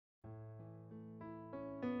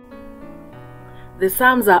The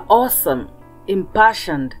Psalms are awesome,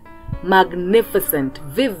 impassioned, magnificent,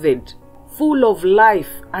 vivid, full of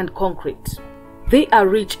life and concrete. They are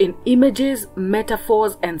rich in images,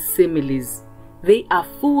 metaphors, and similes. They are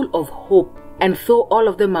full of hope, and though all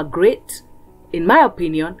of them are great, in my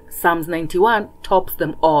opinion, Psalms 91 tops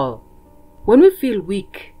them all. When we feel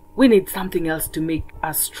weak, we need something else to make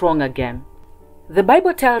us strong again. The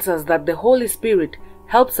Bible tells us that the Holy Spirit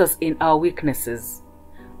helps us in our weaknesses.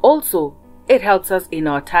 Also, it helps us in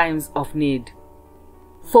our times of need.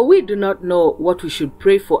 For we do not know what we should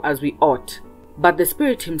pray for as we ought, but the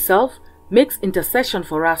Spirit Himself makes intercession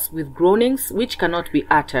for us with groanings which cannot be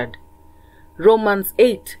uttered. Romans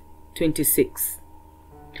 8:26.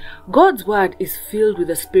 God's Word is filled with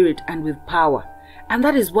the Spirit and with power, and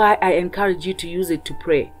that is why I encourage you to use it to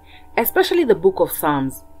pray, especially the book of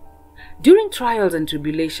Psalms. During trials and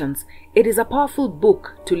tribulations, it is a powerful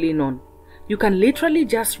book to lean on. You can literally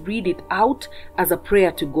just read it out as a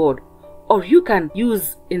prayer to God, or you can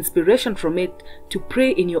use inspiration from it to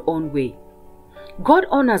pray in your own way. God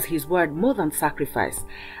honors His word more than sacrifice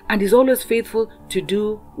and is always faithful to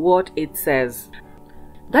do what it says.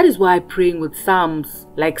 That is why praying with Psalms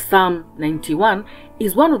like Psalm 91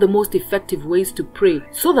 is one of the most effective ways to pray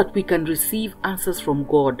so that we can receive answers from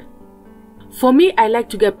God. For me, I like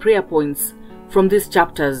to get prayer points from these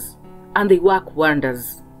chapters, and they work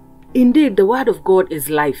wonders. Indeed, the Word of God is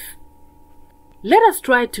life. Let us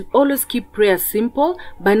try to always keep prayer simple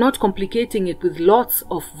by not complicating it with lots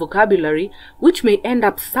of vocabulary, which may end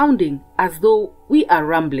up sounding as though we are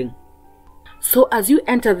rambling. So as you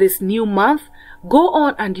enter this new month, go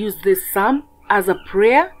on and use this psalm as a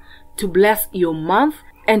prayer to bless your month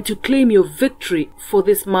and to claim your victory for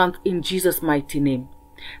this month in Jesus' mighty name.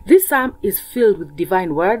 This psalm is filled with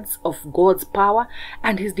divine words of God's power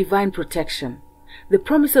and His divine protection. The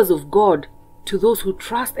promises of God to those who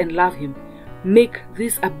trust and love Him make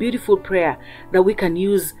this a beautiful prayer that we can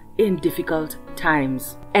use in difficult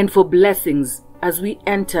times and for blessings as we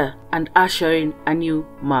enter and usher in a new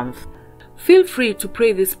month. Feel free to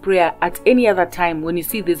pray this prayer at any other time when you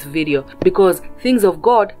see this video, because things of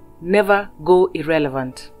God never go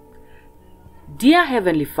irrelevant. Dear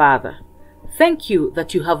Heavenly Father, thank you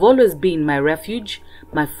that you have always been my refuge,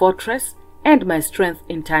 my fortress, and my strength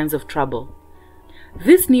in times of trouble.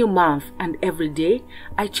 This new month and every day,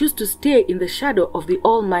 I choose to stay in the shadow of the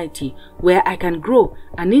Almighty, where I can grow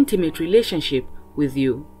an intimate relationship with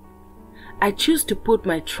you. I choose to put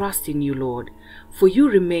my trust in you, Lord, for you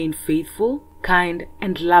remain faithful, kind,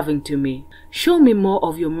 and loving to me. Show me more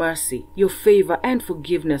of your mercy, your favor, and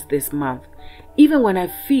forgiveness this month, even when I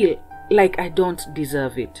feel like I don't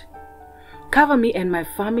deserve it. Cover me and my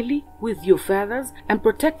family with your feathers and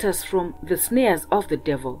protect us from the snares of the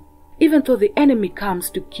devil. Even though the enemy comes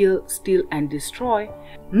to kill, steal, and destroy,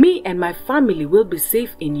 me and my family will be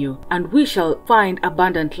safe in you, and we shall find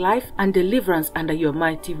abundant life and deliverance under your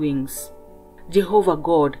mighty wings. Jehovah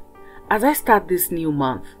God, as I start this new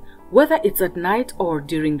month, whether it's at night or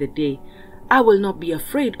during the day, I will not be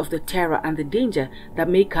afraid of the terror and the danger that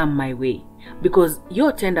may come my way, because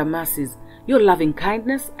your tender mercies, your loving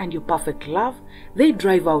kindness, and your perfect love, they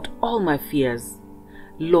drive out all my fears.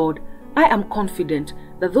 Lord, I am confident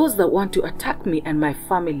that those that want to attack me and my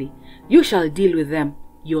family, you shall deal with them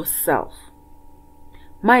yourself.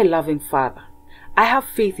 My loving Father, I have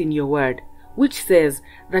faith in your word, which says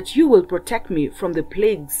that you will protect me from the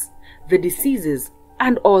plagues, the diseases,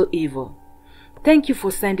 and all evil. Thank you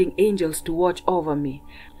for sending angels to watch over me.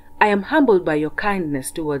 I am humbled by your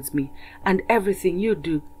kindness towards me and everything you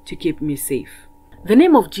do to keep me safe. The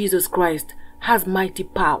name of Jesus Christ has mighty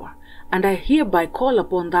power, and I hereby call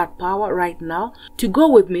upon that power right now to go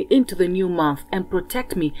with me into the new month and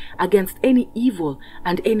protect me against any evil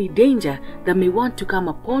and any danger that may want to come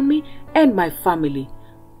upon me and my family,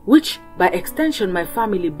 which by extension my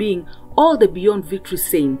family being all the Beyond Victory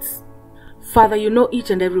saints. Father, you know each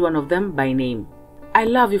and every one of them by name. I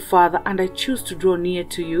love you, Father, and I choose to draw near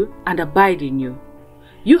to you and abide in you.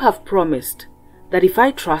 You have promised that if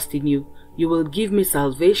I trust in you, you will give me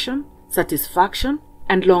salvation, satisfaction,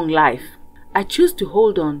 and long life. I choose to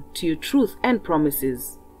hold on to your truth and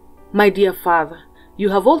promises. My dear Father, you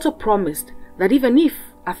have also promised that even if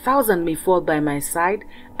 1,000 may fall by my side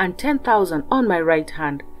and 10,000 on my right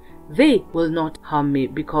hand, they will not harm me,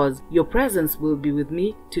 because your presence will be with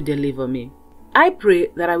me to deliver me. I pray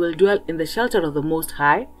that I will dwell in the shelter of the Most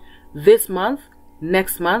High this month,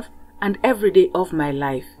 next month, and every day of my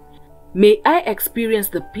life. May I experience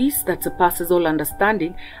the peace that surpasses all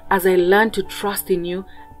understanding as I learn to trust in you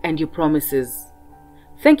and your promises.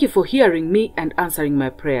 Thank you for hearing me and answering my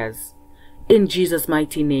prayers. In Jesus'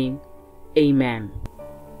 mighty name, amen.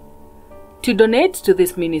 To donate to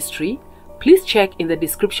this ministry, please check in the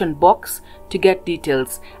description box to get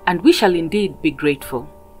details, and we shall indeed be grateful.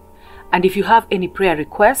 And if you have any prayer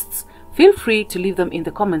requests, feel free to leave them in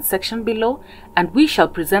the comment section below, and we shall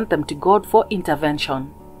present them to God for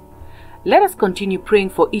intervention. Let us continue praying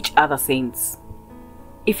for each other, saints.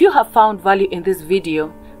 If you have found value in this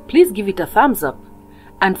video, please give it a thumbs up.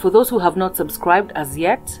 And for those who have not subscribed as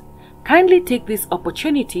yet, kindly take this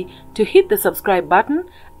opportunity to hit the subscribe button,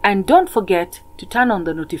 and don't forget to turn on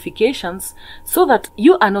the notifications so that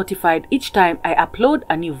you are notified each time I upload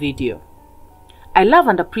a new video. I love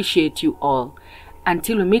and appreciate you all.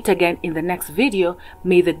 Until we meet again in the next video,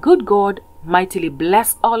 may the good God mightily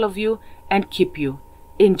bless all of you and keep you.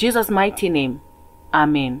 In Jesus' mighty name,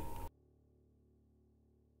 Amen.